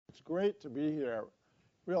great to be here.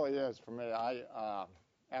 Really is for me.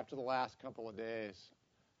 After the last couple of days,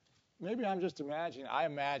 maybe I'm just imagining. I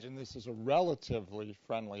imagine this is a relatively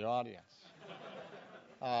friendly audience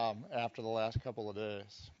after the last couple of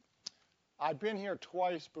days. I've been here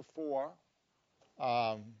twice before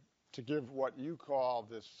to give what you call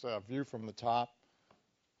this view from the top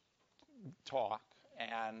talk.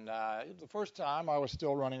 And the first time I was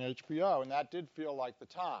still running HBO, and that did feel like the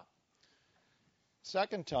top.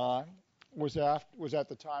 Second time was at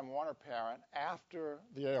the Time Warner parent after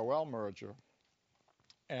the AOL merger.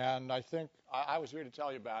 And I think I was here to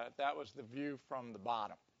tell you about it. That was the view from the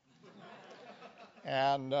bottom.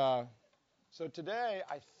 And so today,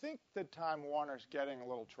 I think that Time Warner's getting a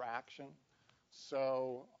little traction.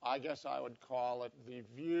 So I guess I would call it the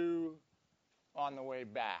view on the way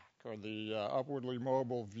back, or the upwardly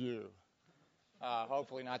mobile view.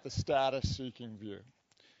 Hopefully not the status-seeking view.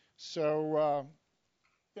 So,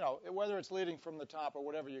 whether it's leading from the top or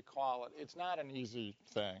whatever you call it, it's not an easy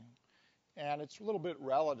thing. And it's a little bit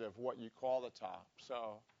relative what you call the top.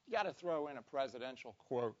 So you got to throw in a presidential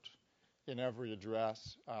quote in every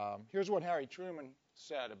address. Here's what Harry Truman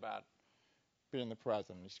said about being the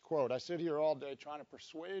president. He's, quote, "I sit here all day trying to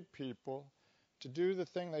persuade people to do the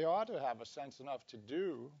thing they ought to have a sense enough to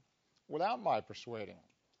do without my persuading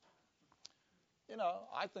them."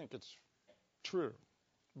 I think it's true.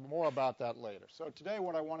 More about that later. So today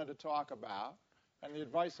what I wanted to talk about, and the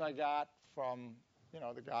advice I got from,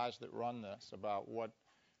 the guys that run this about what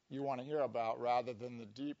you want to hear about rather than the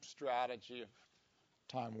deep strategy of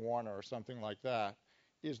Time Warner or something like that,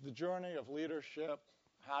 is the journey of leadership,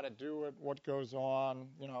 how to do it, what goes on,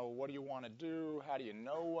 what do you want to do, how do you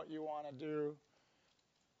know what you want to do.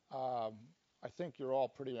 I think you're all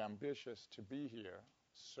pretty ambitious to be here,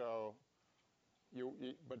 so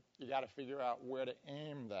but you got to figure out where to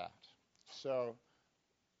aim that. So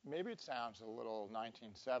maybe it sounds a little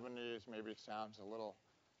 1970s, maybe it sounds a little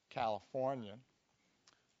Californian.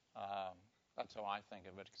 That's how I think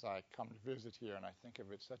of it, because I come to visit here and I think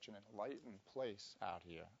of it such an enlightened place out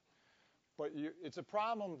here. But it's a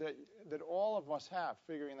problem that all of us have,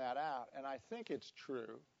 figuring that out. And I think it's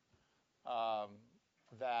true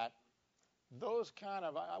that those kind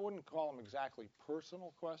of, I wouldn't call them exactly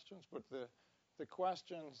personal questions, but the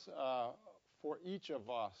questions for each of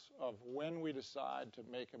us of when we decide to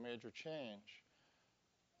make a major change,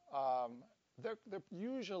 they're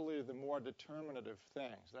usually the more determinative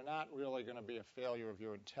things. They're not really going to be a failure of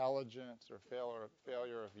your intelligence or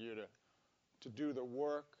failure of you to do the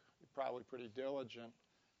work. You're probably pretty diligent.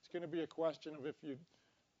 It's going to be a question of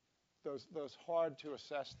those hard to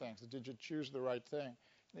assess things. Did you choose the right thing?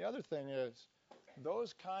 And the other thing is,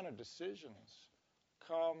 those kind of decisions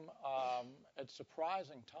come at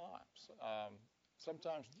surprising times.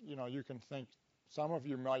 Sometimes, you can think, some of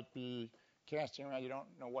you might be casting around, you don't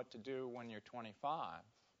know what to do when you're 25.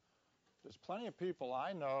 There's plenty of people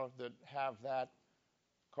I know that have that,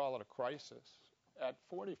 call it a crisis, at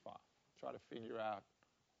 45. Try to figure out,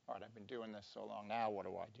 all right, I've been doing this so long, now what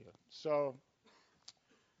do I do? So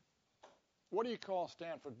what do you call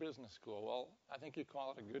Stanford Business School? Well, I think you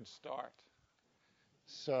call it a good start.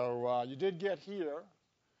 So you did get here,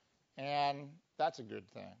 and that's a good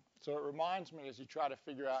thing. So it reminds me, as you try to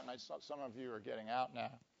figure out, and I saw some of you are getting out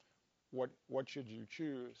now, what should you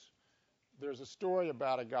choose? There's a story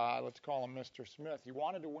about a guy, let's call him Mr. Smith. He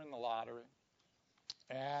wanted to win the lottery,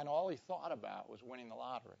 and all he thought about was winning the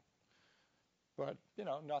lottery. But,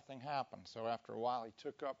 nothing happened. So after a while, he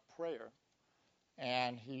took up prayer,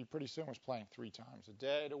 and he pretty soon was praying 3 times a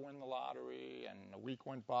day to win the lottery, and a week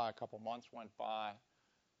went by, a couple months went by.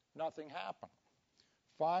 Nothing happened.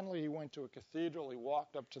 Finally, he went to a cathedral. He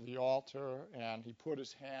walked up to the altar, and he put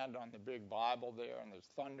his hand on the big Bible there, and there's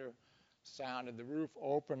thunder sounded. The roof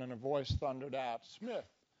opened, and a voice thundered out, "Smith,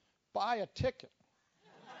 buy a ticket."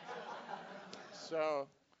 So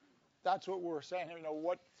that's what we're saying here.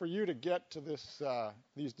 For you to get to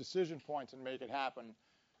these decision points and make it happen,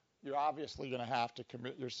 you're obviously going to have to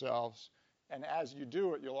commit yourselves. And as you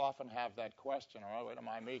do it, you'll often have that question, all right, am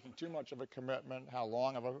I making too much of a commitment? How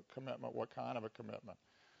long of a commitment? What kind of a commitment?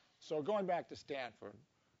 So going back to Stanford,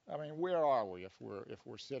 where are we if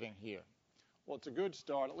we're sitting here? Well, it's a good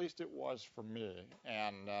start. At least it was for me.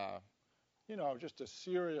 And, just a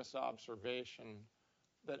serious observation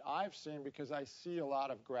that I've seen, because I see a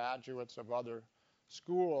lot of graduates of other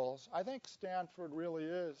schools. I think Stanford really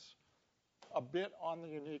is a bit on the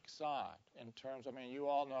unique side in terms, you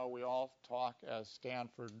all know we all talk as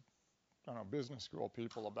Stanford business school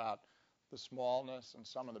people about the smallness and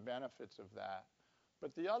some of the benefits of that.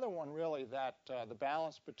 But the other one really, that the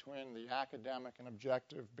balance between the academic and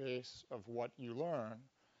objective base of what you learn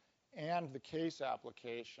and the case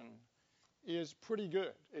application is pretty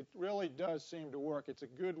good. It really does seem to work. It's a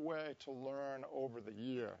good way to learn over the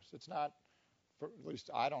years. It's not, at least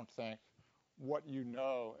I don't think, what you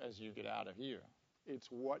know as you get out of here. It's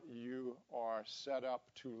what you are set up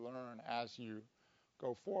to learn as you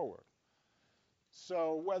go forward.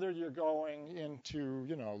 So whether you're going into,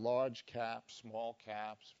 large caps, small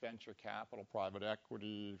caps, venture capital, private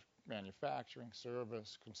equity, manufacturing,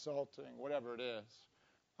 service, consulting, whatever it is,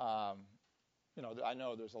 I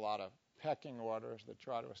know there's a lot of pecking orders that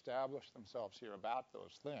try to establish themselves here about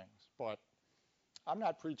those things. But I'm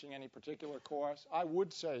not preaching any particular course. I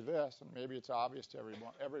would say this, and maybe it's obvious to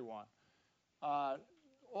everyone.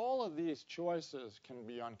 All of these choices can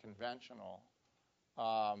be unconventional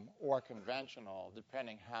or conventional,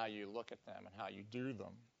 depending how you look at them and how you do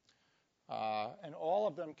them. And all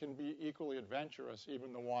of them can be equally adventurous,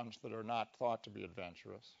 even the ones that are not thought to be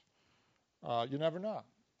adventurous. You never know.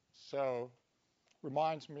 So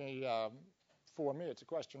reminds me, for me, it's a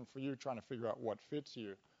question for you trying to figure out what fits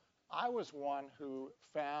you. I was one who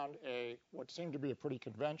found what seemed to be a pretty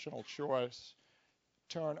conventional choice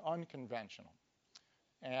turn unconventional.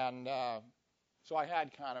 And so I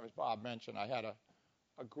had kind of, as Bob mentioned, I had a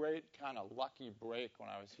great kind of lucky break when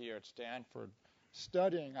I was here at Stanford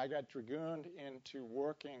studying. I got dragooned into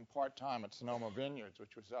working part-time at Sonoma Vineyards,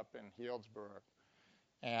 which was up in Healdsburg.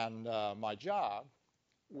 And my job,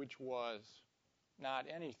 which was not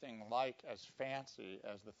anything like as fancy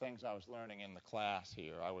as the things I was learning in the class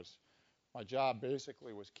here. My job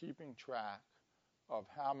basically was keeping track of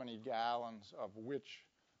how many gallons of which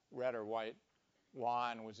red or white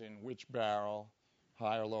wine was in which barrel,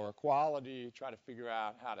 high or lower quality, try to figure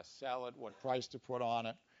out how to sell it, what price to put on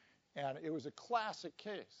it. And it was a classic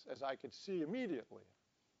case, as I could see immediately,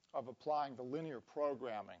 of applying the linear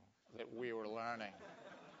programming that we were learning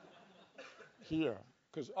here.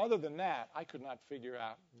 Because other than that, I could not figure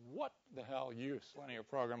out what the hell use linear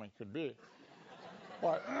programming could be.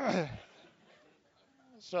 But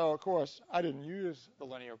so, of course, I didn't use the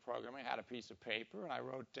linear programming. I had a piece of paper, and I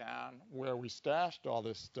wrote down where we stashed all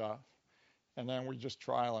this stuff, and then we just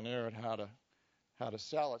trial and errored how to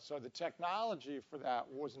sell it. So the technology for that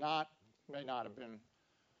may not have been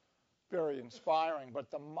very inspiring,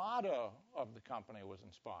 but the motto of the company was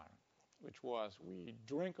inspiring, which was, we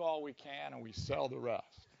drink all we can and we sell the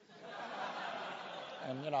rest.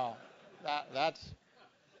 And,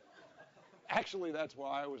 that's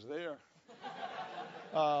why I was there.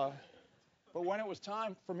 But when it was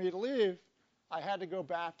time for me to leave, I had to go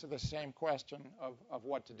back to the same question of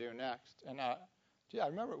what to do next. And, I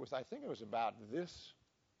remember I think it was about this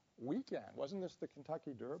weekend. Wasn't this the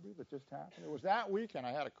Kentucky Derby that just happened? It was that weekend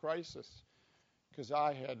I had a crisis because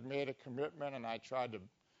I had made a commitment and I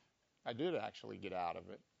did actually get out of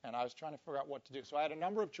it, and I was trying to figure out what to do. So I had a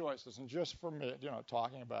number of choices, and just for me,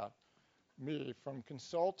 talking about me, from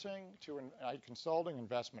consulting to consulting,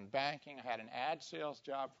 investment banking. I had an ad sales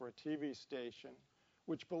job for a TV station,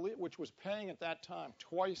 which was paying at that time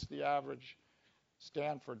twice the average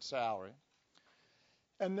Stanford salary.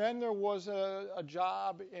 And then there was a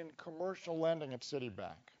job in commercial lending at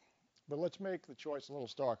Citibank. But let's make the choice a little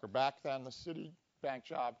starker. Back then, the Citibank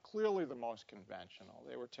job, clearly the most conventional.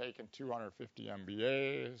 They were taking 250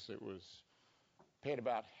 MBAs. It was paid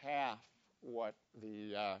about half what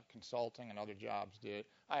the consulting and other jobs did.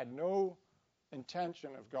 I had no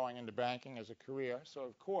intention of going into banking as a career, so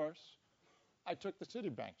of course, I took the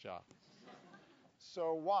Citibank job.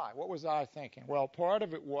 So why? What was I thinking? Well, part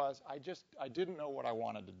of it was I didn't know what I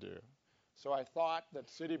wanted to do. So I thought that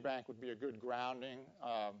Citibank would be a good grounding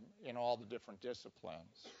in all the different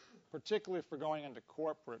disciplines, particularly for going into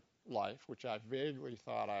corporate life, which I vaguely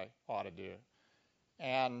thought I ought to do.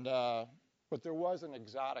 And but there was an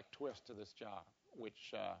exotic twist to this job,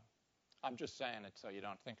 which I'm just saying it so you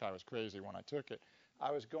don't think I was crazy when I took it.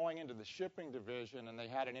 I was going into the shipping division, and they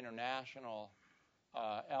had an international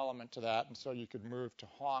element to that, and so you could move to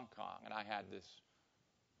Hong Kong. And I had this,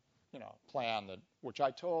 plan which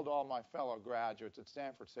I told all my fellow graduates at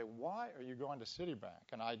Stanford, say, why are you going to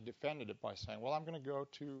Citibank? And I defended it by saying, well, I'm going to go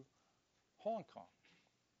to Hong Kong.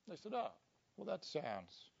 They said, oh, well, that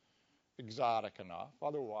sounds exotic enough.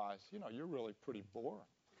 Otherwise, you're really pretty boring,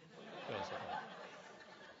 basically.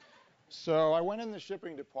 So I went in the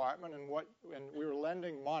shipping department, and we were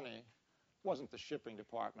lending money. It wasn't the shipping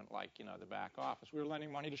department like, the back office. We were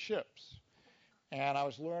lending money to ships. And I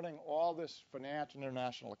was learning all this finance and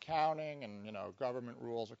international accounting and, government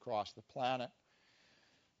rules across the planet.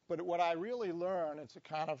 But what I really learned, it's a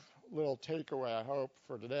kind of little takeaway, I hope,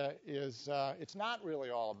 for today, is it's not really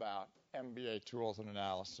all about MBA tools and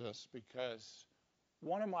analysis, because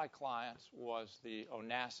one of my clients was the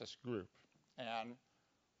Onassis Group. And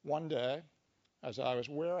one day, as I was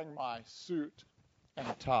wearing my suit and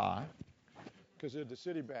tie, because at the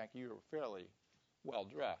Citibank you were fairly well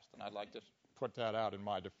dressed, and I'd like to put that out in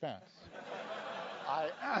my defense.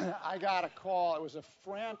 I got a call. It was a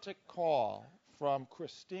frantic call from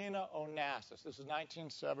Christina Onassis. This is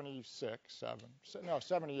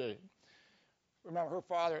 78. Remember, her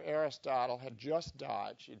father, Aristotle, had just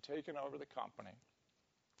died. She had taken over the company.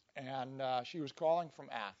 And she was calling from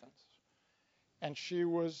Athens. And she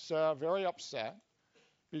was very upset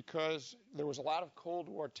because there was a lot of Cold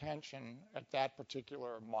War tension at that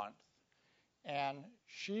particular month. And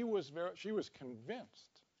she was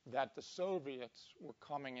convinced that the Soviets were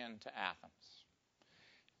coming into Athens.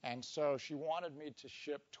 And so she wanted me to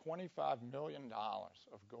ship $25 million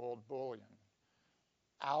of gold bullion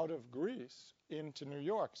out of Greece into New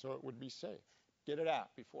York so it would be safe. Get it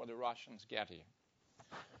out before the Russians get here.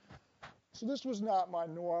 So this was not my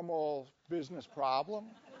normal business problem.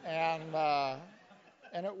 And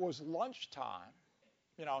it was lunchtime.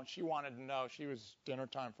 You know, and she wanted to know, she was dinner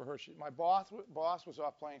time for her. My boss was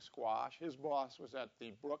off playing squash. His boss was at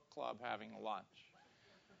the Brook Club having lunch.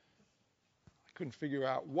 I couldn't figure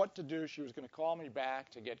out what to do. She was going to call me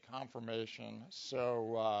back to get confirmation,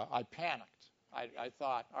 so I panicked. I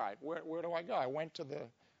thought, all right, where do I go? I went to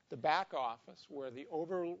the back office where the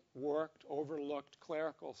overworked, overlooked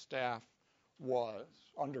clerical staff was,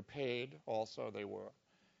 underpaid also they were.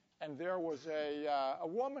 And there was a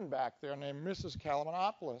woman back there named Mrs.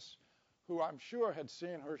 Kalamanopoulos, who I'm sure had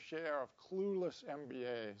seen her share of clueless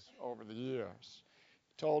MBAs over the years.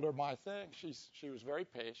 Told her my thing. She was very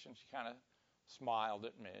patient. She kind of smiled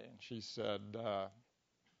at me, and she said,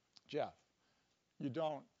 Jeff, you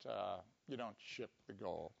don't ship the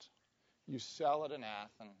gold. You sell it in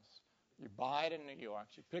Athens. You buy it in New York.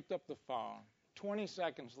 She picked up the phone. 20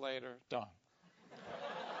 seconds later, done.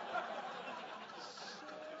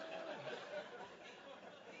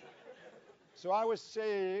 So I was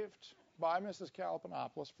saved by Mrs.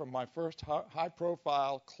 Kalapanopoulos from my first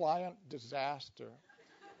high-profile client disaster,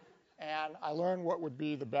 and I learned what would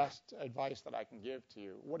be the best advice that I can give to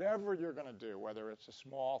you. Whatever you're going to do, whether it's a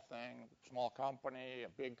small thing, small company, a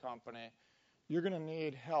big company, you're going to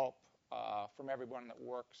need help from everyone that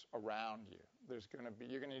works around you.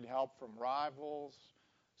 You're going to need help from rivals,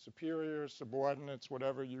 superiors, subordinates,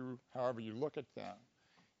 however you look at them.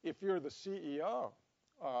 If you're the CEO,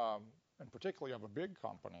 and particularly of a big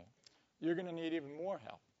company, you're going to need even more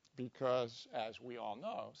help because, as we all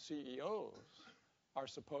know, CEOs are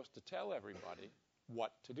supposed to tell everybody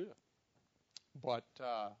what to do. But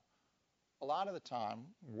a lot of the time,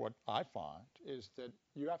 what I find is that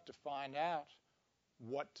you have to find out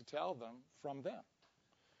what to tell them from them,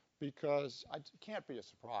 because it can't be a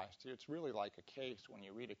surprise to you. It's really like a case. When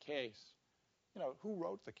you read a case, who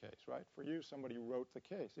wrote the case, right? For you, somebody wrote the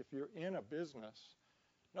case. If you're in a business,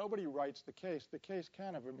 nobody writes the case. The case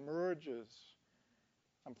kind of emerges.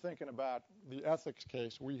 I'm thinking about the ethics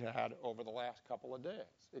case we had over the last couple of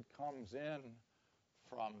days. It comes in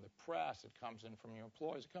from the press. It comes in from your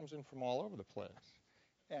employees. It comes in from all over the place.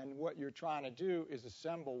 And what you're trying to do is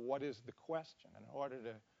assemble what is the question. In order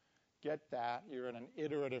to get that, you're in an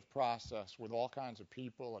iterative process with all kinds of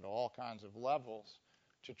people at all kinds of levels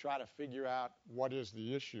to try to figure out what is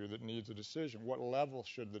the issue that needs a decision. What level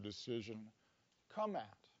should the decision come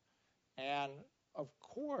at? And of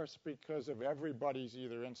course, because of everybody's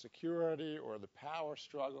either insecurity or the power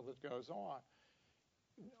struggle that goes on,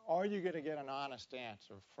 are you going to get an honest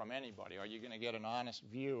answer from anybody? Are you going to get an honest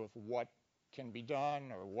view of what can be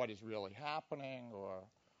done or what is really happening or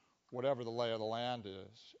whatever the lay of the land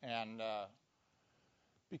is? And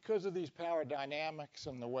because of these power dynamics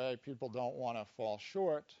and the way people don't want to fall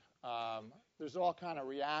short, there's all kind of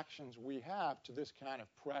reactions we have to this kind of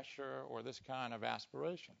pressure or this kind of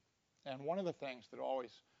aspiration. And one of the things that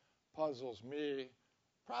always puzzles me,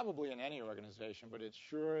 probably in any organization, but it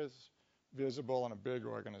sure is visible in a big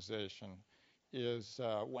organization, is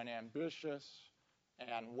when ambitious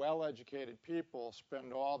and well-educated people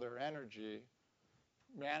spend all their energy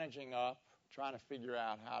managing up, trying to figure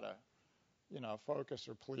out how to, focus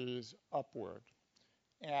or please upward.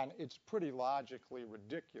 And it's pretty logically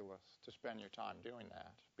ridiculous to spend your time doing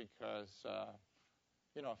that because,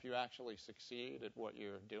 if you actually succeed at what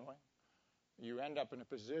you're doing, you end up in a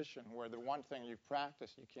position where the one thing you've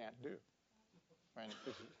practiced you can't do. Right?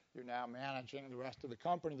 Because you're now managing the rest of the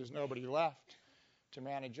company. There's nobody left to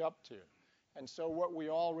manage up to. And so what we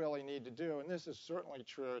all really need to do, and this is certainly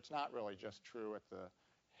true, it's not really just true at the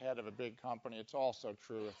head of a big company. It's also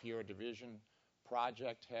true if you're a division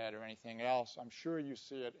project head or anything else. I'm sure you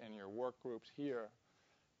see it in your work groups here.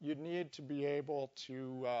 you need to be able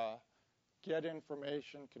to get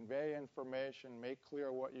information, convey information, make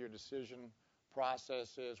clear what your decision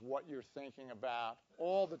process is, what you're thinking about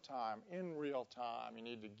all the time, in real time. You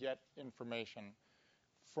need to get information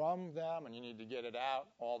from them, and you need to get it out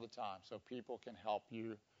all the time so people can help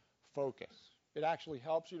you focus. It actually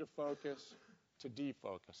helps you to focus, to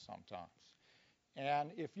defocus sometimes.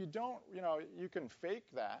 And if you don't, you can fake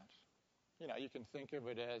that. You can think of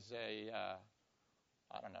it as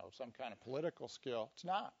some kind of political skill. It's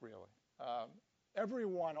not really.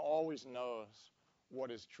 Everyone always knows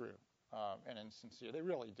what is true and insincere. They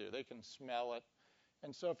really do. They can smell it.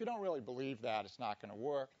 And so if you don't really believe that, it's not going to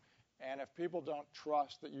work. And if people don't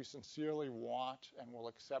trust that you sincerely want and will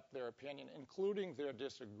accept their opinion, including their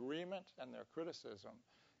disagreement and their criticism,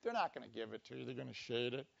 they're not going to give it to you. They're going to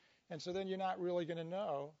shade it. And so then you're not really going to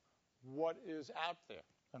know what is out there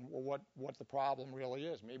and what the problem really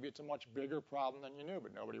is. Maybe it's a much bigger problem than you knew,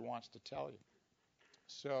 but nobody wants to tell you.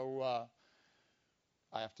 So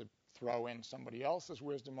I have to throw in somebody else's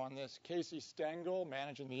wisdom on this. Casey Stengel,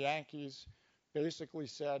 managing the Yankees, basically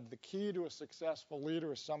said the key to a successful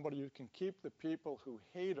leader is somebody who can keep the people who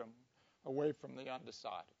hate him away from the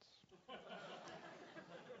undecideds.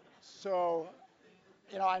 So,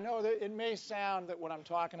 I know that it may sound that what I'm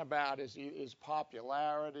talking about is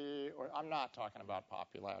popularity, or I'm not talking about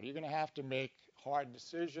popularity. You're going to have to make hard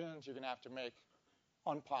decisions. You're going to have to make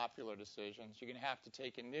unpopular decisions. You're going to have to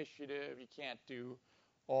take initiative. You can't do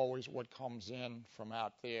always what comes in from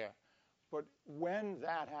out there. But when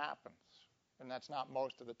that happens, and that's not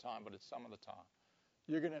most of the time, but it's some of the time,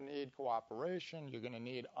 you're going to need cooperation. You're going to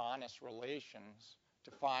need honest relations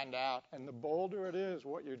to find out. And the bolder it is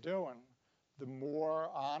what you're doing, the more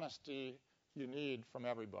honesty you need from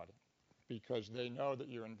everybody, because they know that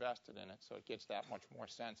you're invested in it, so it gets that much more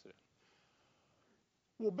sensitive.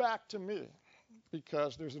 Well, back to me,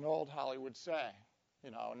 because there's an old Hollywood saying,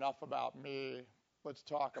 enough about me, let's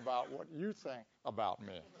talk about what you think about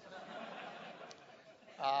me.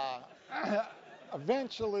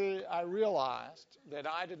 Eventually, I realized that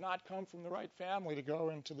I did not come from the right family to go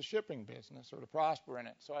into the shipping business or to prosper in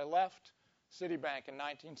it. So I left Citibank in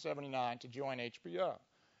 1979 to join HBO.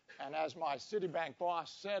 And as my Citibank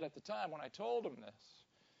boss said at the time when I told him this,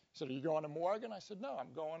 he said, "Are you going to Morgan?" I said, "No,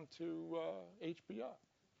 I'm going to HBO."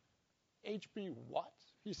 HB what?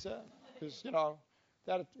 He said. Because,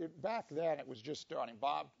 back then it was just starting.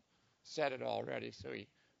 Bob said it already, so he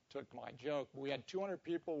took my joke. We had 200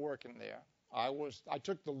 people working there. I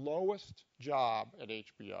took the lowest job at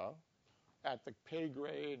HBO at the pay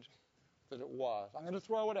grade that it was. I'm going to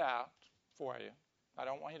throw it out for you. I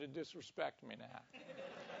don't want you to disrespect me now.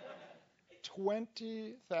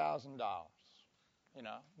 $20,000.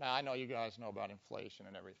 Now I know you guys know about inflation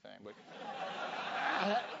and everything, but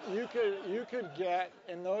you could get,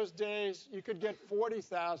 in those days, you could get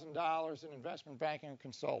 $40,000 in investment banking and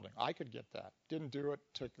consulting. I could get that. Didn't do it,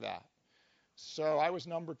 took that. So I was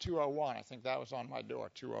number 201. I think that was on my door,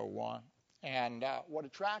 201. And what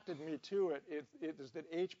attracted me to it is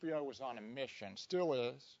that HBO was on a mission, still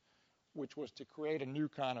is, which was to create a new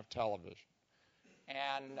kind of television.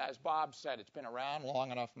 And as Bob said, it's been around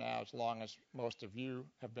long enough now, as long as most of you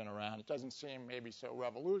have been around. It doesn't seem maybe so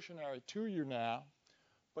revolutionary to you now.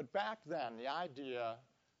 But back then, the idea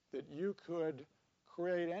that you could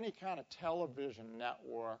create any kind of television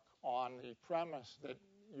network on the premise that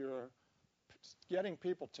you're getting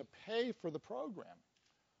people to pay for the program,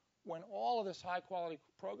 when all of this high-quality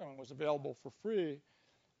programming was available for free,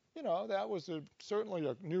 that was certainly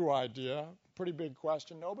a new idea, pretty big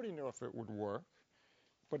question. Nobody knew if it would work.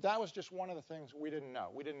 But that was just one of the things we didn't know.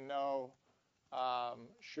 We didn't know,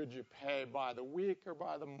 should you pay by the week or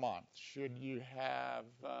by the month? Should you have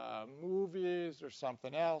movies or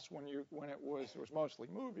something else when it was mostly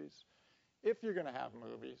movies? If you're going to have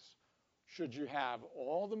movies, should you have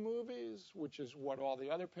all the movies, which is what all the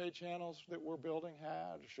other pay channels that we're building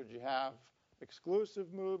had? Or should you have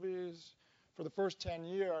exclusive movies? For the first 10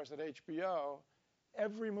 years at HBO,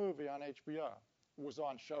 every movie on HBO was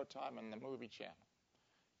on Showtime and the movie channel.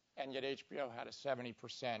 And yet HBO had a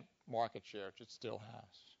 70% market share, which it still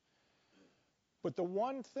has. But the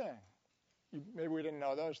one thing, maybe we didn't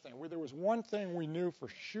know those things, there was one thing we knew for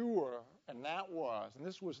sure, and that was, and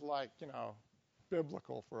this was like,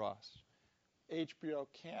 biblical for us, HBO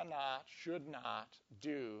cannot, should not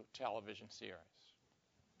do television series.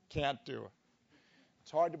 Can't do it.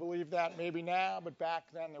 It's hard to believe that maybe now, but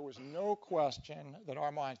back then there was no question that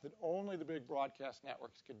our minds that only the big broadcast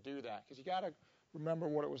networks could do that. Because you got to remember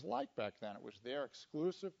what it was like back then. It was their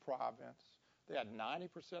exclusive province. They had 90%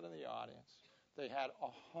 of the audience. They had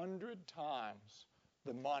 100 times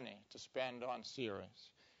the money to spend on series.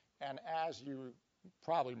 And as you,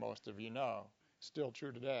 probably most of you know, still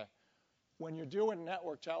true today, when you're doing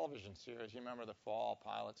network television series, you remember the fall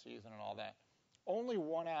pilot season and all that, only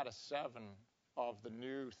 1 out of 7 of the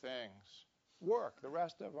new things work. The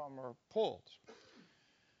rest of them are pulled.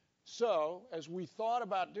 So as we thought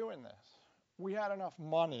about doing this, we had enough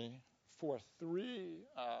money for three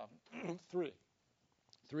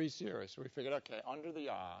series. So we figured, okay, under the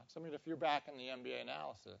odds, I mean, if you're back in the NBA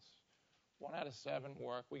analysis, 1 out of 7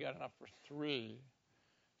 work, we got enough for 3.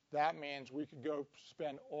 That means we could go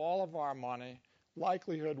spend all of our money.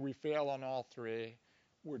 Likelihood we fail on all 3.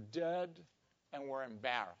 We're dead and we're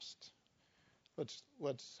embarrassed.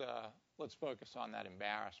 Let's focus on that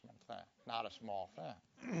embarrassment thing, not a small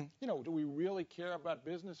thing. Do we really care about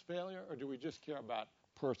business failure, or do we just care about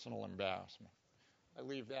personal embarrassment? I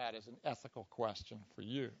leave that as an ethical question for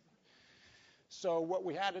you. So what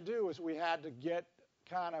we had to do is we had to get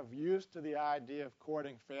kind of used to the idea of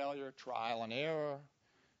courting failure, trial and error.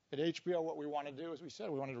 At HBO, what we want to do, as we said,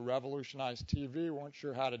 we wanted to revolutionize TV. We weren't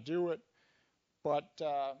sure how to do it. But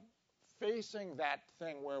facing that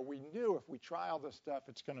thing where we knew if we try all this stuff,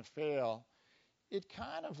 it's going to fail, it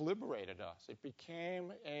kind of liberated us. It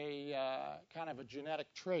became a kind of a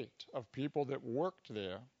genetic trait of people that worked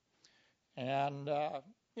there. And,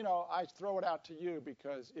 I throw it out to you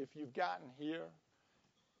because if you've gotten here,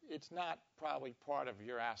 it's not probably part of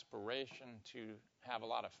your aspiration to have a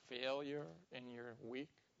lot of failure in your week.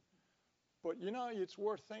 But, it's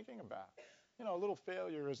worth thinking about. A little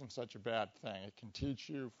failure isn't such a bad thing. It can teach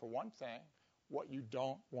you, for one thing, what you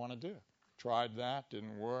don't want to do. Tried that,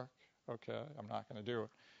 didn't work. Okay, I'm not going to do it.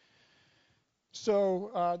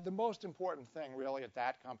 So the most important thing really at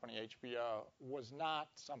that company, HBO, was not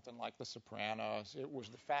something like The Sopranos. It was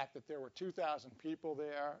the fact that there were 2,000 people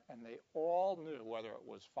there, and they all knew, whether it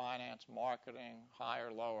was finance, marketing,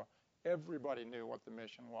 higher, lower, everybody knew what the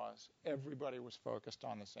mission was. Everybody was focused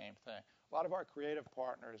on the same thing. A lot of our creative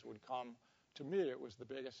partners would come to me. It was the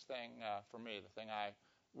biggest thing for me, the thing I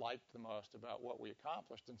liked the most about what we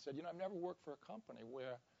accomplished, and said, I've never worked for a company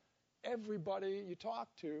where everybody you talk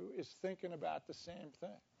to is thinking about the same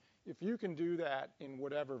thing. If you can do that in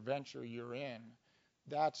whatever venture you're in,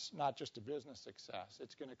 that's not just a business success.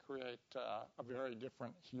 It's going to create a very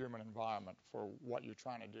different human environment for what you're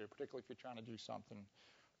trying to do, particularly if you're trying to do something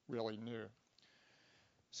really new.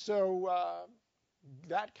 So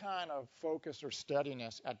that kind of focus or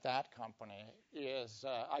steadiness at that company is,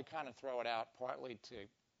 I kind of throw it out partly to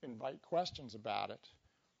invite questions about it,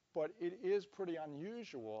 but it is pretty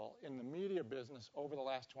unusual in the media business over the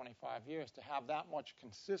last 25 years to have that much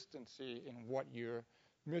consistency in what your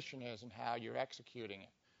mission is and how you're executing it.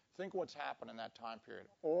 Think what's happened in that time period.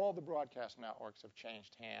 All the broadcast networks have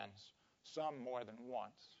changed hands, some more than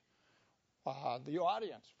once. The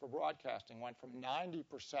audience for broadcasting went from 90%,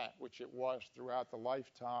 which it was throughout the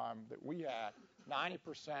lifetime that we had, 90%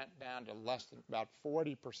 down to less than about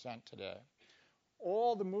 40% today.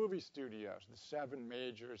 All the movie studios, the 7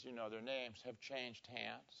 majors, their names, have changed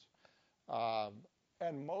hands.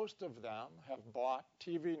 And most of them have bought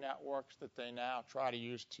TV networks that they now try to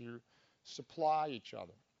use to supply each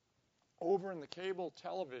other. Over in the cable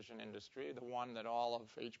television industry, the one that all of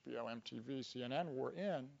HBO, MTV, CNN were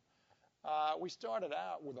in, we started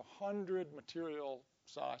out with 100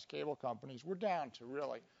 material-sized cable companies. We're down to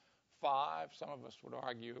really 5. Some of us would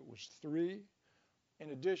argue it was 3.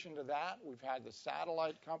 In addition to that, we've had the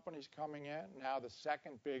satellite companies coming in. Now the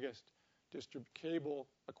second biggest cable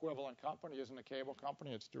equivalent company isn't a cable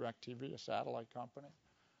company. It's DirecTV, a satellite company.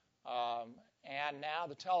 And now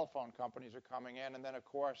the telephone companies are coming in. And then, of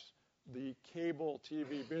course, the cable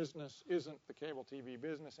TV business isn't the cable TV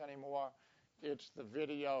business anymore. It's the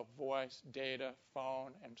video, voice, data,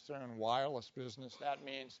 phone, and soon wireless business. That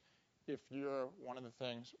means if you're one of the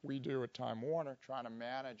things we do at Time Warner, trying to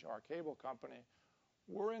manage our cable company,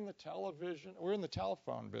 we're in the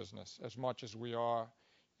telephone business as much as we are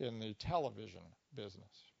in the television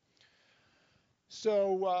business.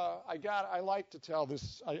 So I like to tell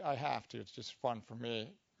this, I have to, it's just fun for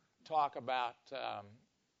me, talk about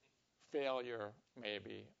failure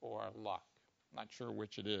maybe or luck. Not sure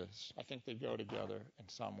which it is. I think they go together in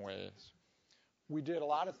some ways. We did a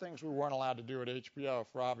lot of things we weren't allowed to do at HBO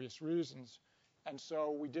for obvious reasons, and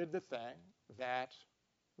so we did the thing that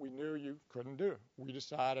we knew you couldn't do. We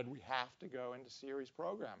decided we have to go into series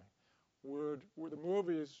programming. We're the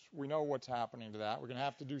movies, we know what's happening to that. We're going to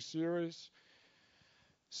have to do series.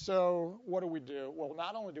 So what do? Well,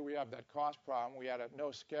 not only do we have that cost problem, we had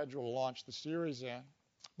no schedule to launch the series in,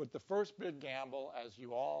 but the first big gamble, as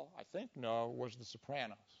you all, I think, know, was The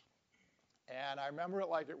Sopranos. And I remember it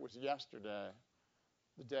like it was yesterday,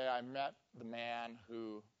 the day I met the man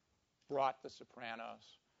who brought The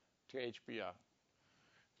Sopranos to HBO.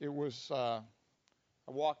 It was, I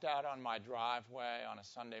walked out on my driveway on a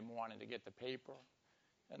Sunday morning to get the paper,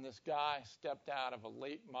 and this guy stepped out of a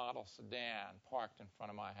late model sedan parked in front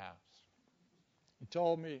of my house. He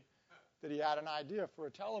told me that he had an idea for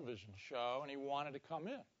a television show and he wanted to come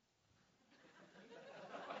in.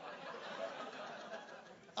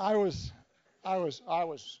 I was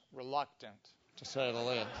reluctant, to say the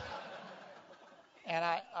least. And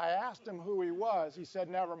I asked him who he was. He said,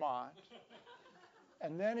 never mind.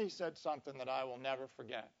 And then he said something that I will never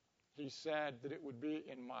forget. He said that it would be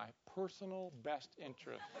in my personal best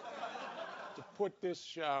interest to put this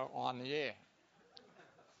show on the air.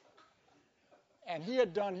 And he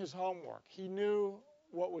had done his homework. He knew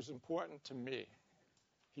what was important to me.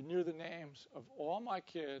 He knew the names of all my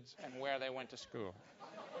kids and where they went to school.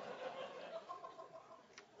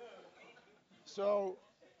 So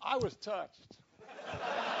I was touched.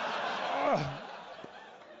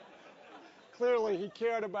 Clearly, he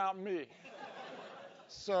cared about me.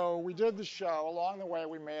 So we did the show. Along the way,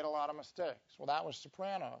 we made a lot of mistakes. Well, that was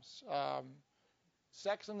Sopranos.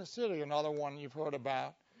 Sex and the City, another one you've heard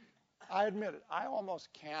about. I admit it, I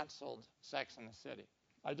almost canceled Sex and the City.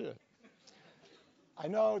 I did. I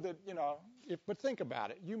know that, but think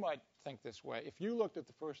about it. You might think this way. If you looked at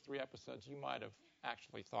the first 3 episodes, you might have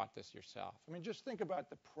actually thought this yourself. I mean, just think about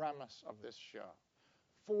the premise of this show.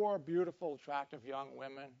 4 beautiful, attractive young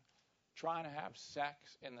women trying to have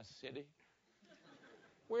sex in the city.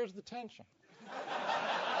 Where's the tension?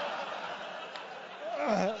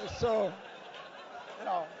 So,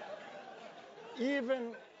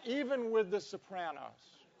 even with The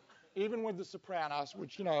Sopranos,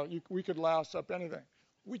 which, we could louse up anything,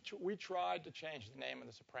 we tried to change the name of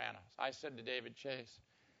The Sopranos. I said to David Chase,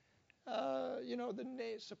 the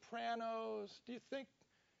name Sopranos, do you think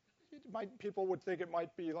people would think it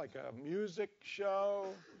might be like a music show?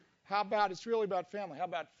 How about it's really about family? How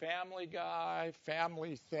about Family Guy,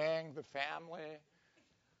 Family Thing, The Family?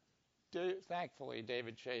 Thankfully,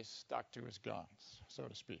 David Chase stuck to his guns, so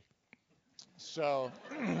to speak. So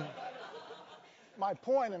my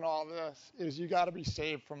point in all this is you got to be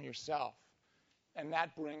saved from yourself. And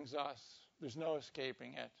that brings us, there's no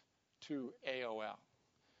escaping it, to AOL.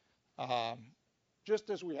 Just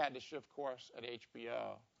as we had to shift course at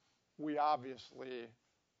HBO, we obviously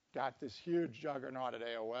got this huge juggernaut at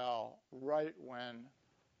AOL right when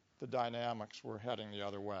the dynamics were heading the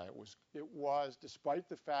other way. It was, despite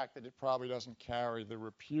the fact that it probably doesn't carry the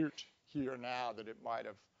repute here now that it might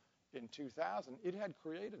have in 2000, it had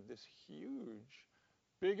created this huge,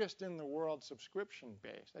 biggest in the world subscription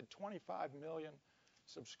base. It had 25 million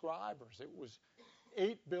subscribers. It was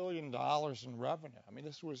 $8 billion in revenue. I mean,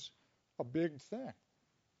 this was a big thing.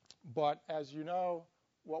 But as you know,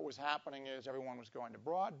 what was happening is everyone was going to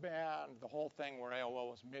broadband. The whole thing where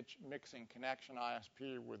AOL was mixing connection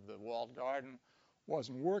ISP with the walled garden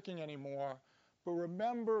wasn't working anymore. But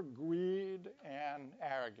remember greed and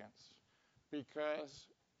arrogance, because,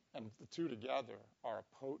 and the two together are a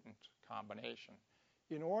potent combination.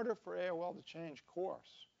 In order for AOL to change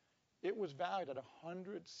course, it was valued at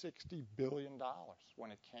 $160 billion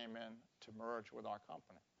when it came in to merge with our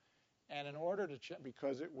company. And in order to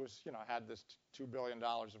because it was, had this $2 billion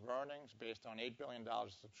of earnings based on $8 billion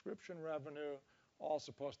of subscription revenue, all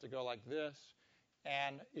supposed to go like this.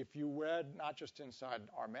 And if you read not just inside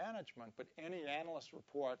our management, but any analyst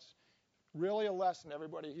reports, really a lesson,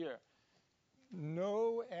 everybody here.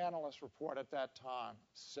 No analyst report at that time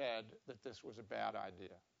said that this was a bad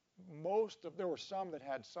idea. There were some that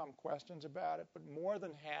had some questions about it, but more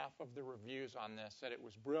than half of the reviews on this said it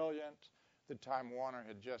was brilliant, that Time Warner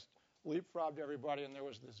had just leapfrogged everybody, and there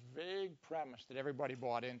was this vague premise that everybody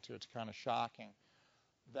bought into. It's kind of shocking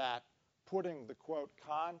that putting the, quote,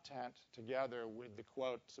 content together with the,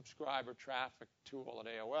 quote, subscriber traffic tool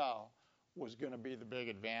at AOL was going to be the big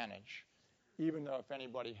advantage, even though if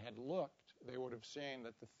anybody had looked, they would have seen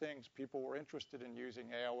that the things people were interested in using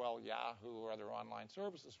AOL, Yahoo, or other online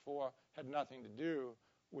services for had nothing to do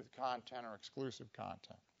with content or exclusive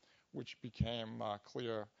content, which became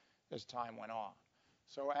clear as time went on.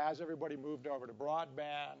 So as everybody moved over to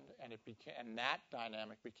broadband and that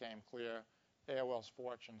dynamic became clear, AOL's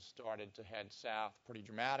fortunes started to head south pretty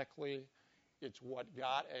dramatically. It's what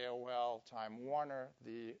got AOL, Time Warner,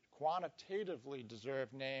 the quantitatively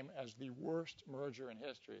deserved name as the worst merger in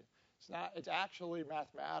history. It's actually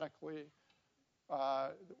mathematically,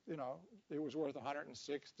 it was worth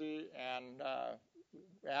 160, and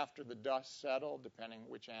after the dust settled, depending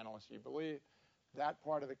which analyst you believe, that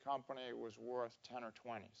part of the company was worth 10 or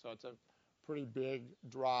 20. So it's a pretty big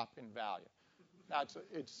drop in value. Now,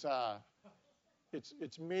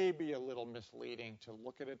 it's maybe a little misleading to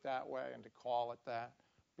look at it that way and to call it that,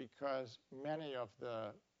 because many of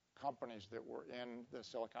the companies that were in the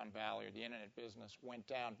Silicon Valley or the internet business went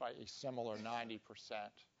down by a similar 90%,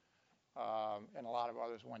 and a lot of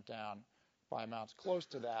others went down by amounts close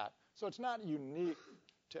to that. So it's not unique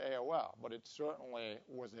to AOL, but it certainly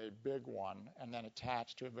was a big one, and then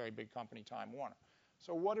attached to a very big company, Time Warner.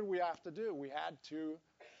 So what did we have to do? We had to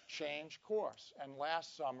change course, and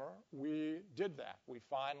last summer we did that. We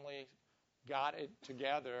finally got it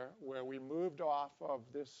together where we moved off of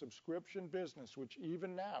this subscription business, which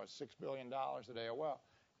even now is $6 billion at AOL,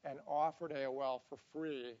 and offered AOL for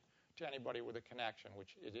free to anybody with a connection,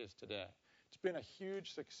 which it is today. It's been a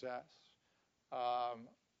huge success.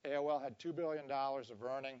 AOL had $2 billion of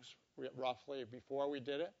earnings roughly before we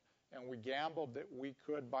did it, and we gambled that we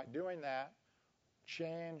could, by doing that,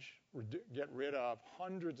 get rid of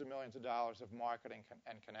hundreds of millions of dollars of marketing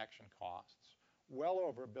and connection costs, well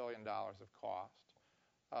over $1 billion of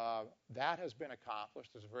cost. That has been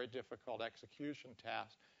accomplished. It's a very difficult execution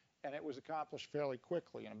task, and it was accomplished fairly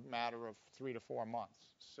quickly in a matter of 3 to 4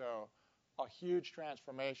 months. So a huge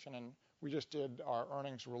transformation, and we just did our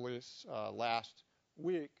earnings release last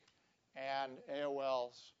week, and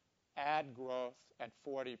AOL's ad growth at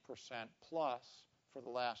 40% plus for the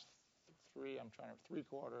last three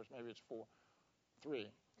quarters, maybe it's three,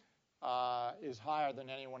 is higher than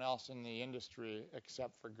anyone else in the industry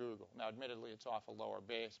except for Google. Now, admittedly, it's off a lower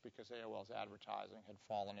base because AOL's advertising had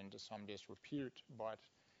fallen into some disrepute, but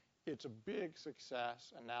it's a big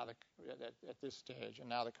success, and now at this stage, and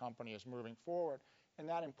now the company is moving forward. And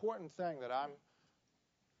that important thing that I'm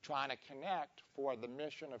trying to connect for the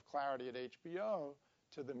mission of clarity at HBO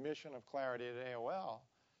to the mission of clarity at AOL,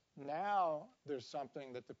 now there's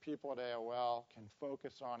something that the people at AOL can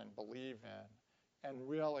focus on and believe in and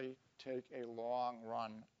really take a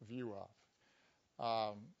long-run view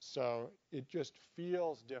of. So it just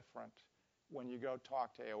feels different when you go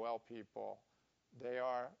talk to AOL people. They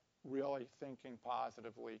are really thinking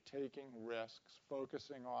positively, taking risks,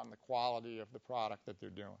 focusing on the quality of the product that they're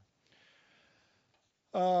doing.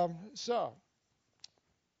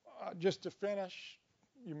 Just to finish,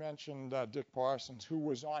 you mentioned Dick Parsons, who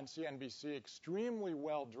was on CNBC, extremely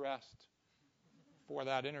well-dressed for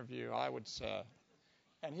that interview, I would say.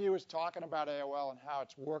 And he was talking about AOL and how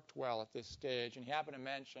it's worked well at this stage. And he happened to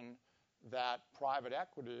mention that private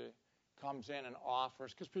equity comes in and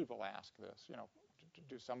offers, because people ask this,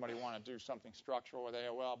 does somebody want to do something structural with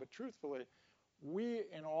AOL? But truthfully, we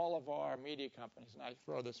in all of our media companies, and I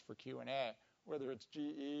throw this for Q&A, whether it's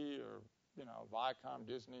GE or Viacom,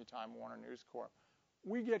 Disney, Time Warner, News Corp,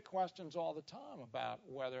 we get questions all the time about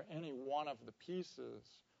whether any one of the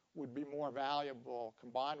pieces would be more valuable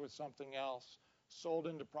combined with something else, sold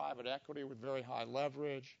into private equity with very high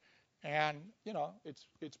leverage. And,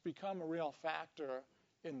 it's become a real factor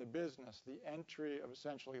in the business, the entry of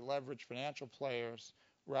essentially leveraged financial players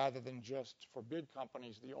rather than just, for big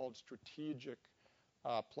companies, the old strategic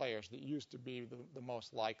players that used to be the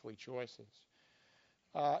most likely choices.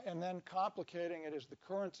 And then complicating it is the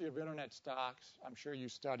currency of internet stocks. I'm sure you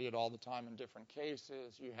study it all the time in different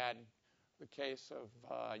cases. You had the case of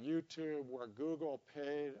YouTube, where Google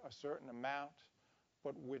paid a certain amount,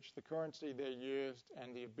 but which the currency they used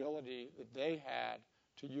and the ability that they had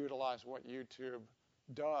to utilize what YouTube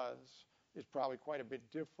does is probably quite a bit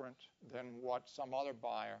different than what some other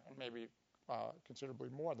buyer, and maybe considerably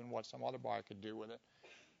more than what some other buyer could do with it.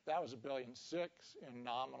 That was $1.6 billion in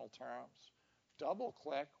nominal terms.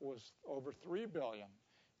 DoubleClick was over $3 billion,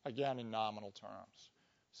 again in nominal terms.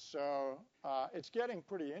 So it's getting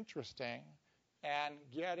pretty interesting, and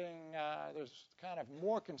there's kind of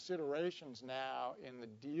more considerations now in the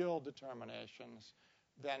deal determinations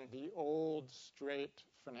than the old straight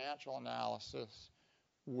financial analysis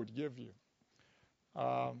would give you.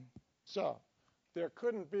 So there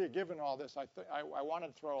couldn't be, given all this, I wanted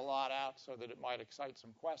to throw a lot out so that it might excite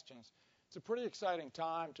some questions. It's a pretty exciting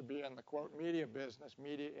time to be in the, quote, media business,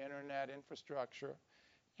 media, internet, infrastructure.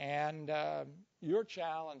 And your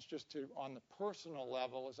challenge, just on the personal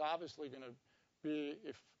level, is obviously going to be,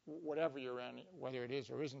 if whatever you're in, whether it is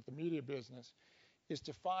or isn't the media business, is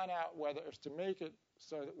to find out to make it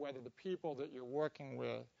so that whether the people that you're working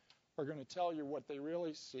with are going to tell you what they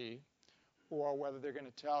really see, or whether they're going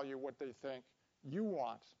to tell you what they think you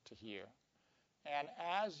want to hear. And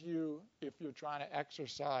if you're trying to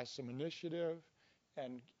exercise some initiative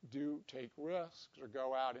and take risks or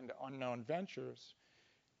go out into unknown ventures,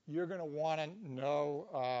 you're going to want to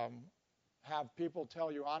know, have people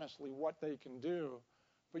tell you honestly what they can do,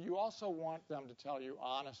 but you also want them to tell you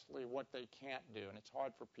honestly what they can't do. And it's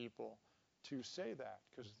hard for people to say that,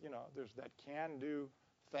 because there's that can-do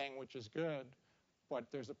thing which is good, but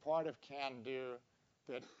there's a part of can-do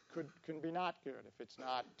that can be not good if it's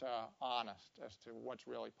not honest as to what's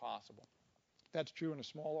really possible. That's true in a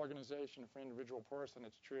small organization for an individual person.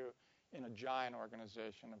 It's true in a giant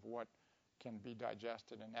organization of what can be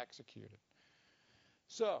digested and executed.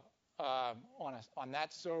 So on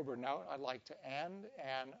that sober note, I'd like to end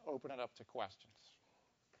and open it up to questions.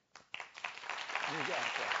 You got it.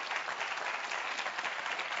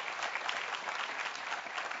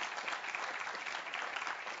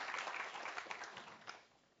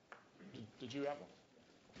 Did you have one?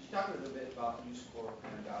 Could you talk a little bit about News Corp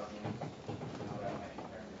and Dow Jones, how that might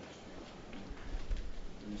impact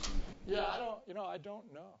the industry? Yeah, I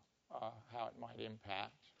don't know how it might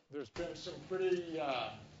impact. There's been some pretty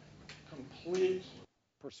complete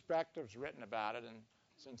perspectives written about it, and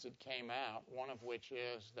since it came out, one of which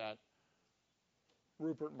is that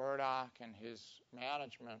Rupert Murdoch and his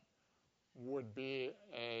management would be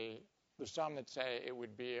there's some that say it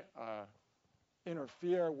would be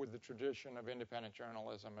interfere with the tradition of independent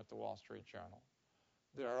journalism at the Wall Street Journal.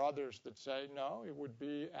 There are others that say, no, it would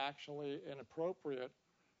be actually inappropriate,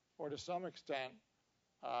 or to some extent,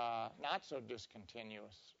 not so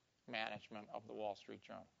discontinuous management of the Wall Street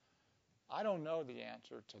Journal. I don't know the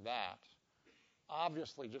answer to that.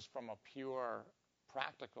 Obviously, just from a pure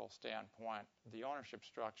practical standpoint, the ownership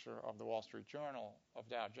structure of the Wall Street Journal of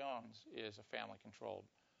Dow Jones is a family-controlled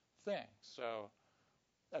thing. So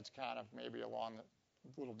that's kind of maybe a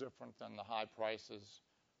little different than the high prices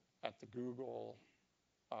at the Google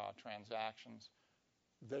transactions.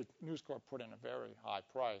 News Corp put in a very high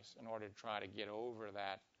price in order to try to get over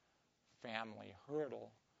that family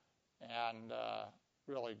hurdle and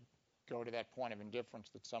really go to that point of indifference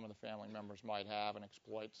that some of the family members might have and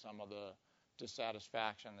exploit some of the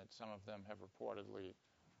dissatisfaction that some of them have reportedly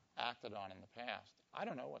acted on in the past. I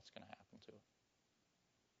don't know what's going to happen to it.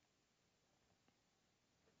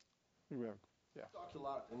 Yeah. Talked a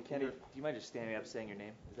lot. And Kenny, do you mind just standing up saying your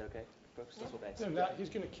name? Is that okay, folks? Yeah. He's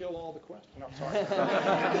going to kill all the questions. No, sorry.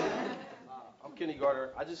 I'm Kenny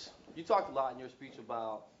Garter. You talked a lot in your speech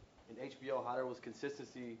about in HBO how there was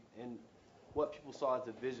consistency in what people saw as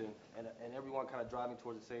a vision and everyone kind of driving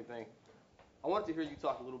towards the same thing. I wanted to hear you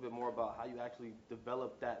talk a little bit more about how you actually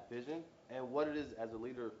developed that vision and what it is as a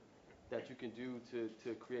leader that you can do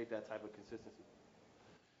to create that type of consistency.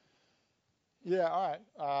 Yeah, all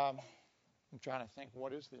right. I'm trying to think,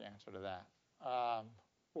 what is the answer to that?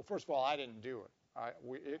 Well, first of all, I didn't do it.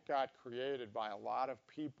 It got created by a lot of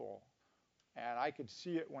people, and I could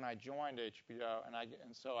see it when I joined HBO,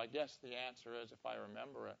 and so I guess the answer is, if I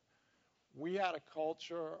remember it, we had a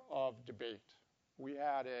culture of debate. We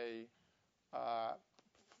had a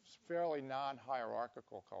fairly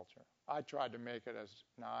non-hierarchical culture. I tried to make it as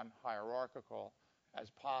non-hierarchical as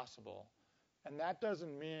possible, and that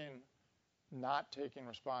doesn't mean not taking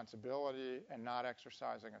responsibility and not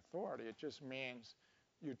exercising authority. It just means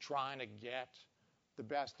you're trying to get the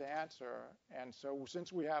best answer. And so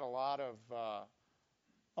since we had a lot of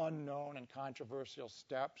unknown and controversial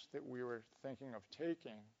steps that we were thinking of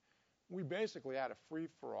taking, we basically had a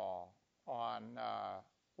free-for-all on,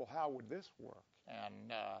 well, how would this work?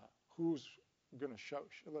 And who's going to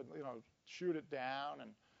shoot it down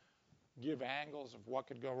and give angles of what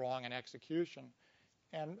could go wrong in execution.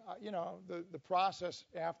 And, the process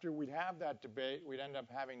after we'd have that debate, we'd end up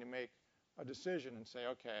having to make a decision and say,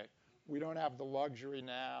 okay, we don't have the luxury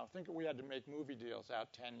now. Think we had to make movie deals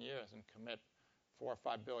out 10 years and commit $4 or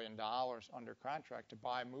 $5 billion under contract to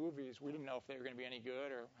buy movies. We didn't know if they were going to be any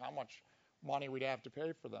good or how much money we'd have to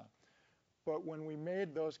pay for them. But when we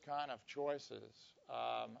made those kind of choices,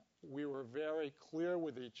 we were very clear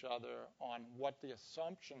with each other on what the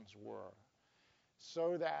assumptions were.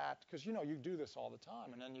 So that, because you do this all the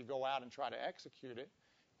time, and then you go out and try to execute it,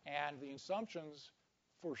 and the assumptions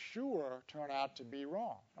for sure turn out to be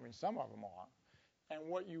wrong. I mean, some of them are. And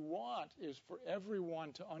what you want is for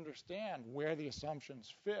everyone to understand where the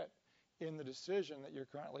assumptions fit in the decision that you're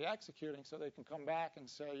currently executing, so they can come back and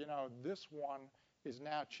say, this one is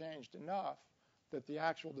now changed enough that the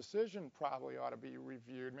actual decision probably ought to be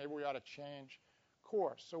reviewed. Maybe we ought to change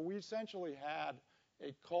course. So we essentially had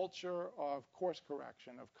a culture of course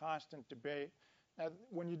correction, of constant debate. Now,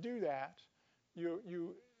 when you do that,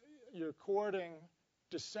 you're courting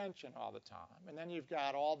dissension all the time, and then you've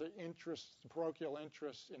got all the interests, the parochial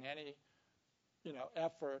interests in any,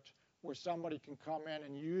 effort where somebody can come in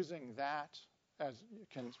and using that as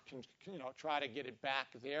can try to get it back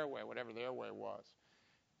their way, whatever their way was.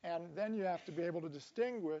 And then you have to be able to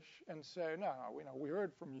distinguish and say, no, we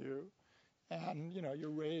heard from you, and you're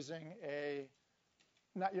raising a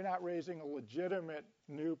you're not raising a legitimate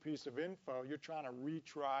new piece of info. You're trying to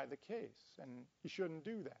retry the case, and you shouldn't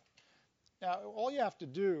do that. Now, all you have to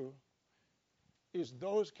do is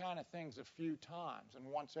those kind of things a few times, and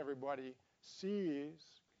once everybody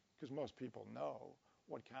sees, because most people know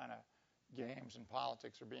what kind of games and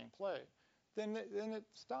politics are being played, then it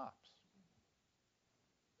stops.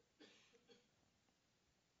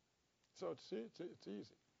 So it's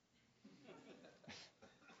easy.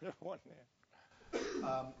 We have one there.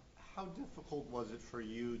 How difficult was it for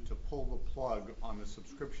you to pull the plug on the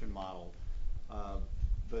subscription model?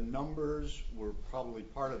 The numbers were probably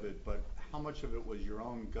part of it, but how much of it was your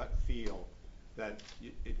own gut feel that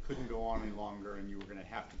it couldn't go on any longer and you were going to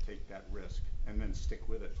have to take that risk and then stick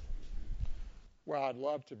with it? Well, I'd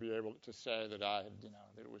love to be able to say that that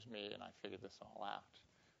it was me and I figured this all out,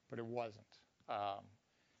 but it wasn't.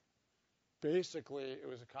 Basically, it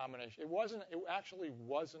was a combination. It actually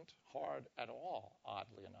wasn't hard at all,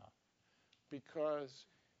 oddly enough, because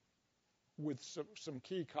with some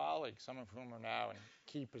key colleagues, some of whom are now in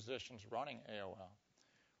key positions running AOL,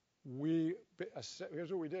 here's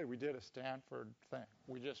what we did. We did a Stanford thing.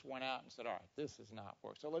 We just went out and said, all right, this is not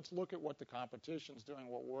working. So let's look at what the competition's doing,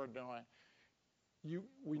 what we're doing.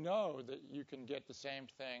 We know that you can get the same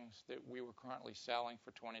things that we were currently selling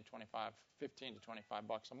for $15 to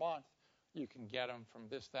 $25 a month. You can get them from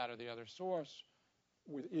this, that, or the other source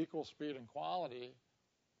with equal speed and quality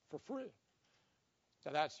for free.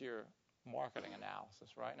 So that's your marketing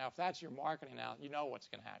analysis, right? Now, if that's your marketing analysis, you know what's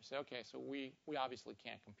going to happen. You say, okay, so we obviously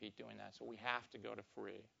can't compete doing that, so we have to go to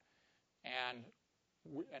free. And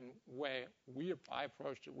we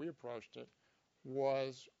approached it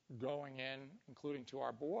was going in, including to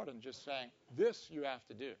our board, and just saying, this you have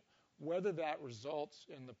to do. Whether that results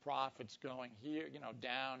in the profits going here,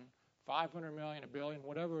 down 500 million, $1 billion,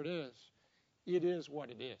 whatever it is what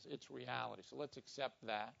it is. It's reality. So let's accept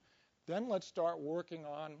that. Then let's start working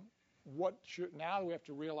on now we have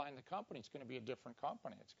to realign the company. It's going to be a different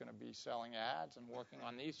company. It's going to be selling ads and working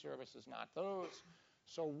on these services, not those.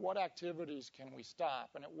 So what activities can we stop?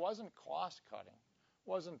 And it wasn't cost cutting. It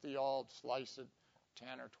wasn't the old slice it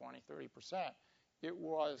 10 or 20, 30%. It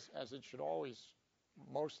was, as it should always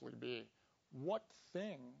mostly be, what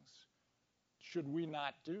things should we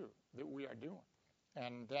not do that we are doing?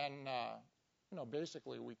 And then,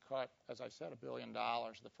 basically we cut, as I said, $1 billion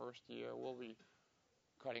the first year. We'll be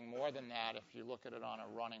cutting more than that if you look at it on a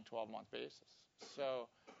running 12-month basis. So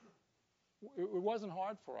it wasn't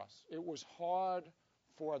hard for us. It was hard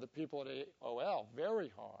for the people at AOL,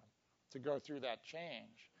 very hard, to go through that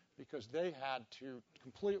change because they had to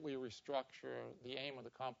completely restructure the aim of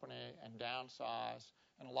the company and downsize,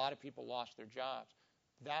 and a lot of people lost their jobs.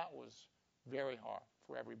 That was very hard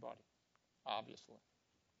for everybody, obviously.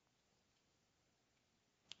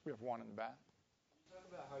 We have one in the back. Talk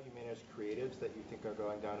about how you manage creatives that you think are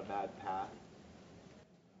going down a bad path.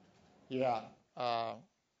 Yeah.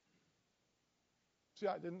 See,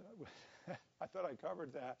 I didn't. I thought I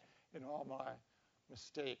covered that in all my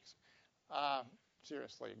mistakes.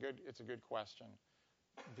 Seriously, it's a good question.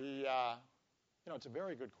 It's a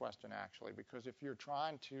very good question actually, because if you're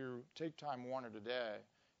trying to take Time Warner today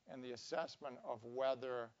and the assessment of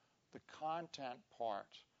whether the content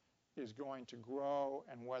part is going to grow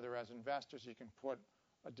and whether as investors you can put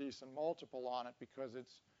a decent multiple on it because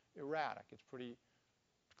it's erratic. It's pretty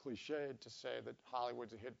cliched to say that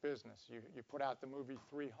Hollywood's a hit business. You put out the movie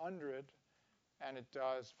 300 and it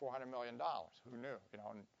does $400 million. Who knew?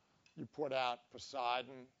 And you put out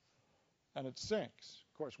Poseidon and it sinks.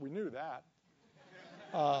 Of course, we knew that.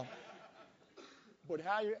 But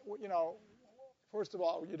first of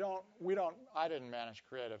all, I didn't manage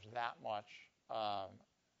creatives that much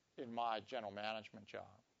in my general management job,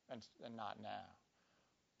 and not now.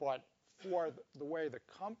 But for the way the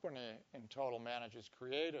company in total manages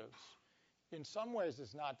creatives, in some ways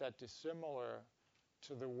it's not that dissimilar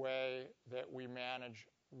to the way that we manage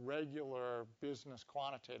regular business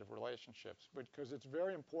quantitative relationships, because it's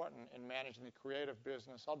very important in managing the creative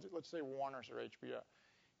business. Let's say Warner's or HBO.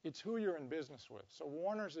 It's who you're in business with. So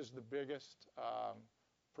Warner's is the biggest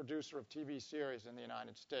producer of TV series in the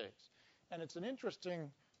United States. And it's an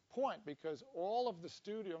interesting point because a lot of the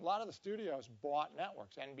studios bought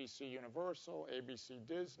networks, NBC Universal, ABC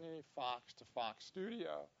Disney, Fox to Fox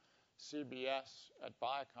Studio, CBS at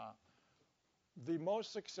Viacom. The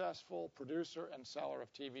most successful producer and seller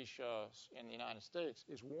of TV shows in the United States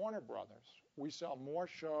is Warner Brothers. We sell more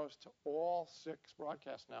shows to all 6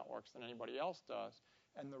 broadcast networks than anybody else does.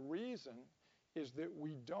 And the reason is that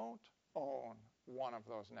we don't own one of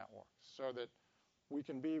those networks, so that we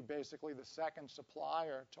can be basically the second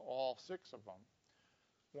supplier to all 6 of them.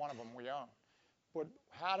 One of them we own. But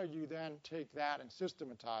how do you then take that and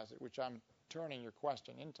systematize it, which I'm turning your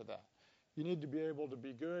question into that. You need to be able to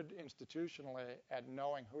be good institutionally at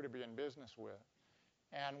knowing who to be in business with.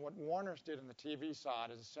 And what Warner's did in the TV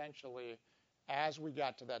side is essentially, as we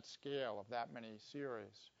got to that scale of that many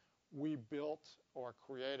series, we built or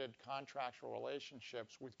created contractual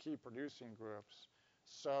relationships with key producing groups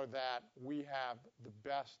so that we have the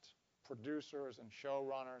best producers and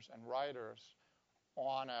showrunners and writers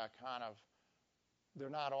on a kind of, they're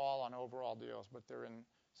not all on overall deals, but they're in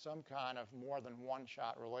some kind of more than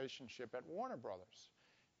one-shot relationship at Warner Brothers.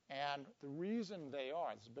 And the reason they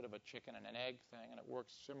are, it's a bit of a chicken and an egg thing, and it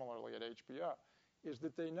works similarly at HBO, is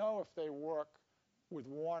that they know if they work with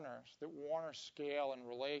Warner's, that Warner's scale and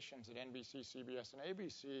relations at NBC, CBS, and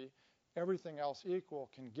ABC, everything else equal,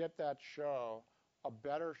 can get that show a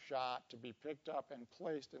better shot to be picked up and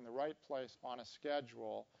placed in the right place on a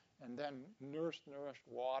schedule, and then nourished,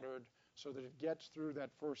 watered, so that it gets through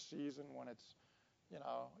that first season when it's,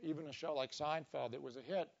 even a show like Seinfeld that was a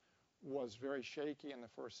hit was very shaky in the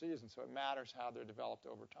first season, so it matters how they're developed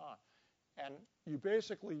over time. And you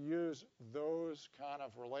basically use those kind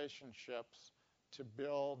of relationships to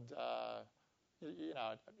build,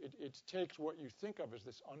 it takes what you think of as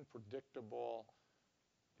this unpredictable,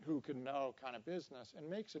 who can know kind of business and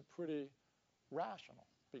makes it pretty rational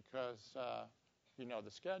because you know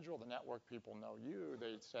the schedule, the network people know you.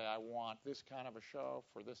 They say, I want this kind of a show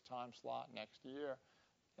for this time slot next year.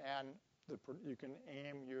 And you can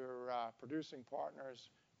aim your producing partners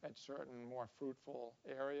at certain more fruitful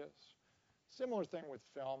areas. Similar thing with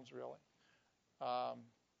films, really.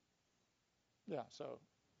 Yeah, so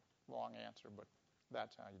long answer, but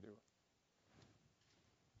that's how you do it.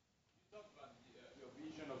 You talked about your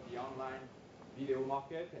vision of the online video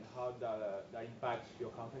market and how that impacts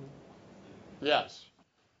your company. Yes.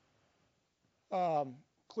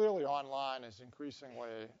 Clearly, online is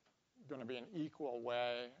increasingly going to be an equal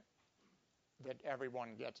way that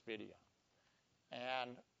everyone gets video.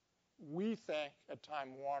 And we think at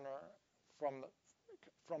Time Warner, from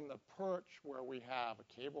the perch where we have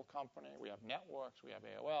a cable company, we have networks, we have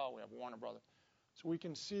AOL, we have Warner Brothers, so we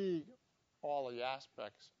can see all the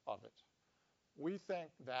aspects of it. We think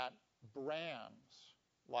that brands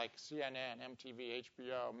like CNN, MTV,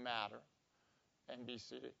 HBO matter,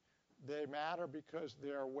 NBC. They matter because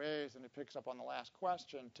there are ways, and it picks up on the last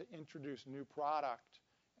question, to introduce new product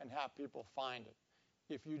and have people find it.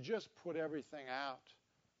 If you just put everything out,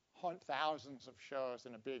 hunt thousands of shows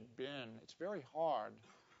in a big bin, it's very hard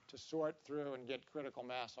to sort through and get critical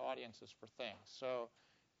mass audiences for things. So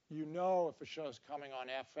you know if a show's coming on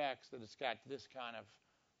FX that it's got this kind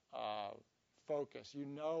of focus. You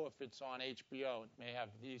know if it's on HBO, it may have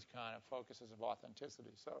these kind of focuses of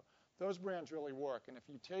authenticity. So those brands really work. And if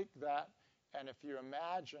you take that and if you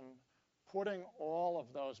imagine putting all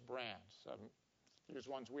of those brands, here's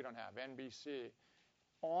ones we don't have, NBC,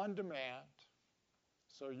 on demand,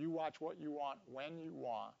 so you watch what you want when you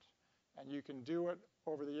want, and you can do it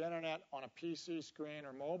over the internet on a PC screen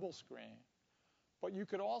or mobile screen. But you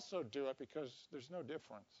could also do it, because there's no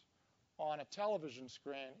difference, on a television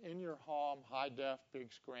screen in your home, high def,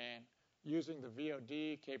 big screen, using the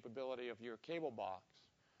VOD capability of your cable box.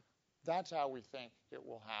 That's how we think it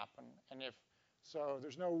will happen. And so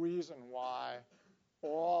there's no reason why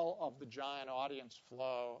all of the giant audience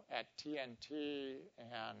flow at TNT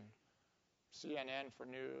and CNN for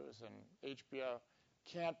news and HBO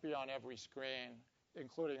can't be on every screen,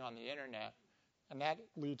 including on the internet. And that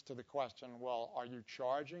leads to the question, well, are you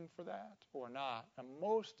charging for that or not? And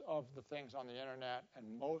most of the things on the internet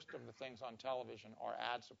and most of the things on television are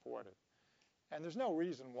ad-supported. And there's no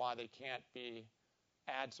reason why they can't be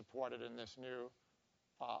ad-supported in this new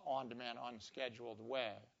on-demand, unscheduled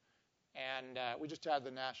way. And we just had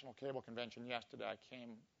the National Cable Convention yesterday. I came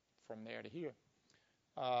from there to here.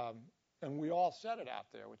 And we all said it out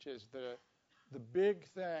there, which is the big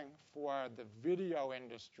thing for the video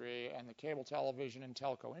industry and the cable television and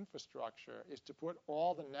telco infrastructure is to put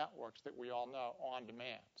all the networks that we all know on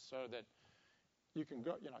demand, so that you can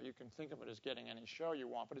go, you can think of it as getting any show you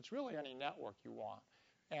want, but it's really any network you want.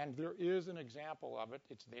 And there is an example of it.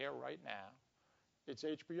 It's there right now. It's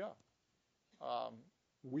HBO.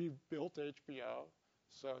 We've built HBO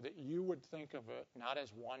so that you would think of it not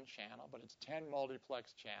as one channel, but it's 10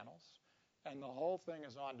 multiplex channels. And the whole thing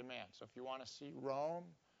is on demand. So if you want to see Rome,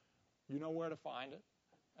 you know where to find it,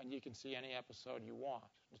 and you can see any episode you want.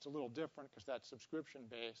 It's a little different because that's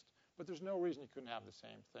subscription-based, but there's no reason you couldn't have the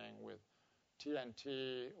same thing with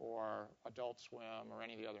TNT or Adult Swim or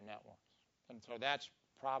any of the other networks. And so that's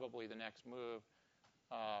probably the next move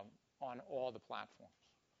on all the platforms.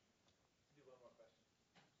 Do one more question.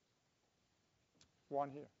 one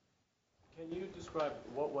here. Can you describe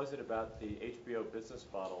what was it about the HBO business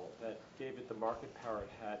model that gave it the market power it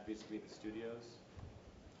had vis-a-vis the studios?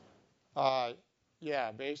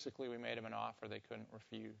 Yeah, basically we made them an offer they couldn't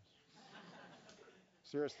refuse.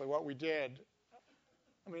 Seriously, what we did,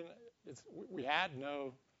 I mean, we had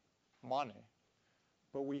no money,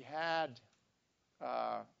 but we had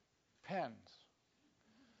pens.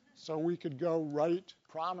 So we could go write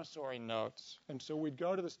promissory notes. And so we'd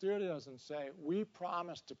go to the studios and say, we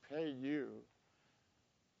promise to pay you,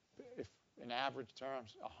 if in average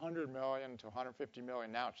terms, $100 million to $150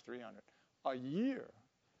 million, now it's $300, a year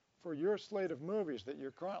for your slate of movies that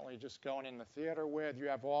you're currently just going in the theater with. You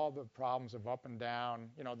have all the problems of up and down,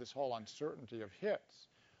 this whole uncertainty of hits.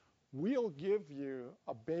 We'll give you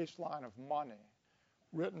a baseline of money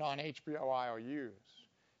written on HBO IOUs.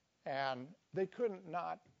 And they couldn't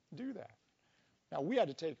not do that. Now, we had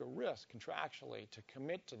to take a risk contractually to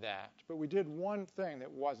commit to that, but we did one thing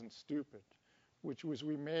that wasn't stupid, which was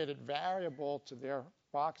we made it variable to their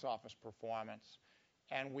box office performance,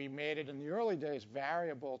 and we made it in the early days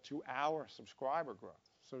variable to our subscriber growth.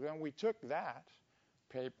 So then we took that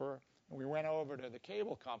paper and we went over to the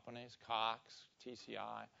cable companies, Cox,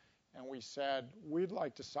 TCI, and we said, we'd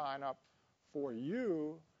like to sign up for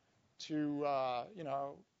you to,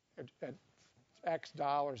 at X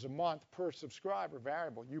dollars a month per subscriber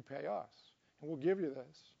variable. You pay us, and we'll give you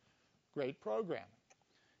this great program.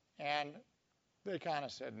 And they kind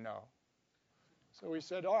of said no. So we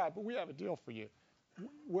said, all right, but we have a deal for you.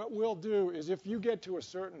 What we'll do is if you get to a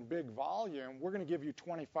certain big volume, we're going to give you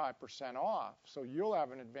 25% off. So you'll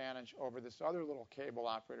have an advantage over this other little cable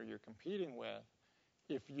operator you're competing with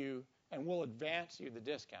and we'll advance you the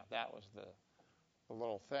discount. That was the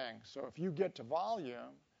little thing. So if you get to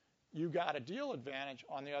volume, you got a deal advantage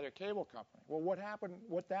on the other cable company. Well,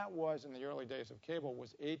 what that was in the early days of cable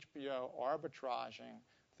was HBO arbitraging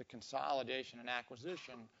the consolidation and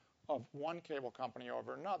acquisition of one cable company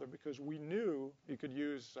over another, because we knew you could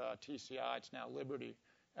use TCI, it's now Liberty,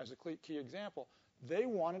 as a key example. They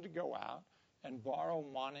wanted to go out and borrow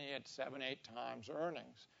money at 7, 8 times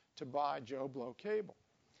earnings to buy Joe Blow cable.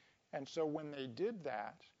 And so when they did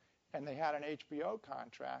that, and they had an HBO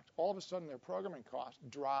contract, all of a sudden their programming cost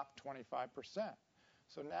dropped 25%.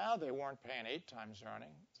 So now they weren't paying 8 times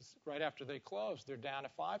earnings. Right after they closed, they're down to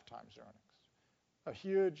 5 times earnings. A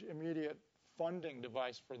huge immediate funding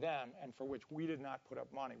device for them, and for which we did not put up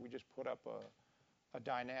money. We just put up a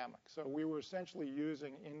dynamic. So we were essentially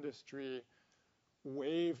using industry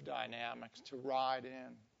wave dynamics to ride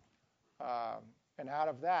in. And out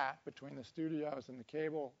of that, between the studios and the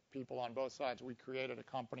cable people on both sides, we created a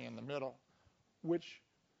company in the middle, which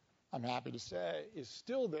I'm happy to say is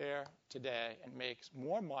still there today and makes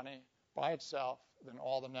more money by itself than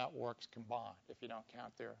all the networks combined, if you don't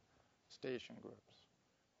count their station groups.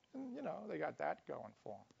 And, they got that going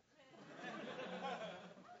for them.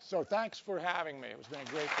 So thanks for having me. It's been a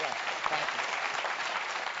great class. Thank you.